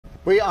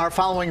We are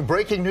following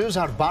breaking news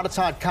out of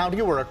Botetourt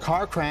County where a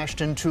car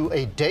crashed into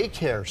a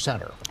daycare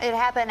center. It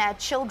happened at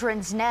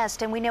Children's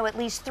Nest, and we know at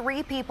least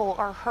 3 people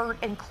are hurt,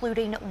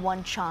 including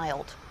 1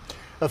 child.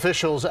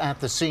 Officials at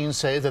the scene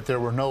say that there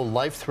were no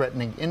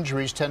life-threatening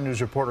injuries. 10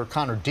 News reporter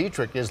Connor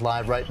Dietrich is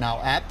live right now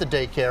at the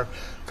daycare.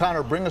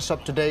 Connor, bring us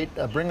up to date,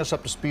 bring us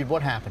up to speed.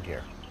 What happened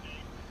here?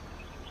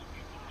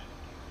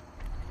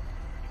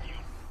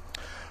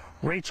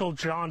 Rachel,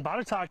 John,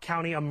 Botetourt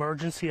County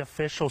emergency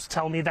officials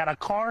tell me that a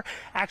car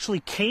actually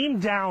came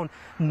down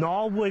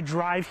Knollwood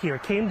Drive here,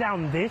 came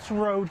down this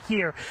road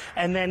here,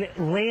 and then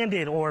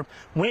landed or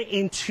went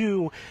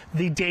into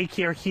the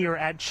daycare here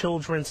at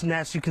Children's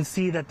Nest. You can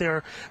see that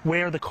there,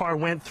 where the car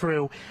went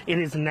through, it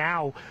is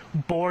now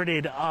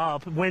boarded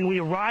up. When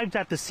we arrived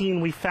at the scene,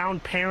 we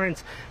found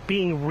parents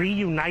being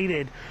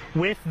reunited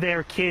with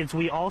their kids.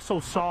 We also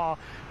saw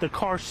the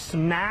car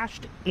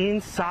smashed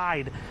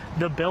inside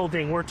the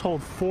building. We're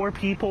told 4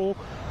 people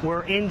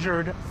were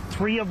injured,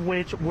 3 of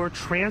which were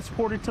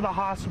transported to the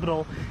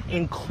hospital,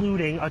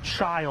 including a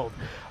child.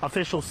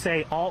 Officials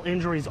say all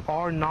injuries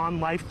are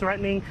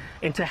non-life-threatening,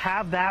 and to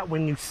have that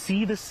when you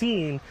see the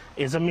scene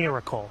is a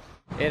miracle.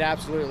 It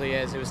absolutely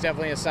is. It was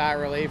definitely a sigh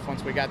of relief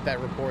once we got that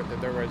report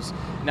that there was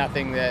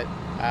nothing that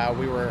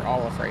we were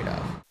all afraid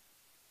of.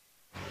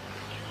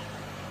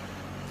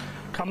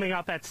 Coming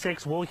up at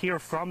 6, we'll hear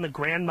from the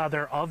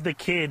grandmother of the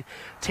kid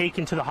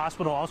taken to the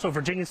hospital. Also,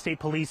 Virginia State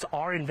Police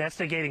are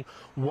investigating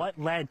what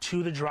led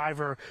to the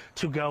driver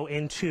to go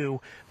into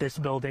this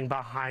building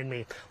behind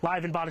me.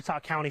 Live in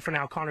Botetourt County for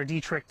now, Connor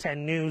Dietrich,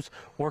 10 News,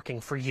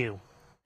 working for you.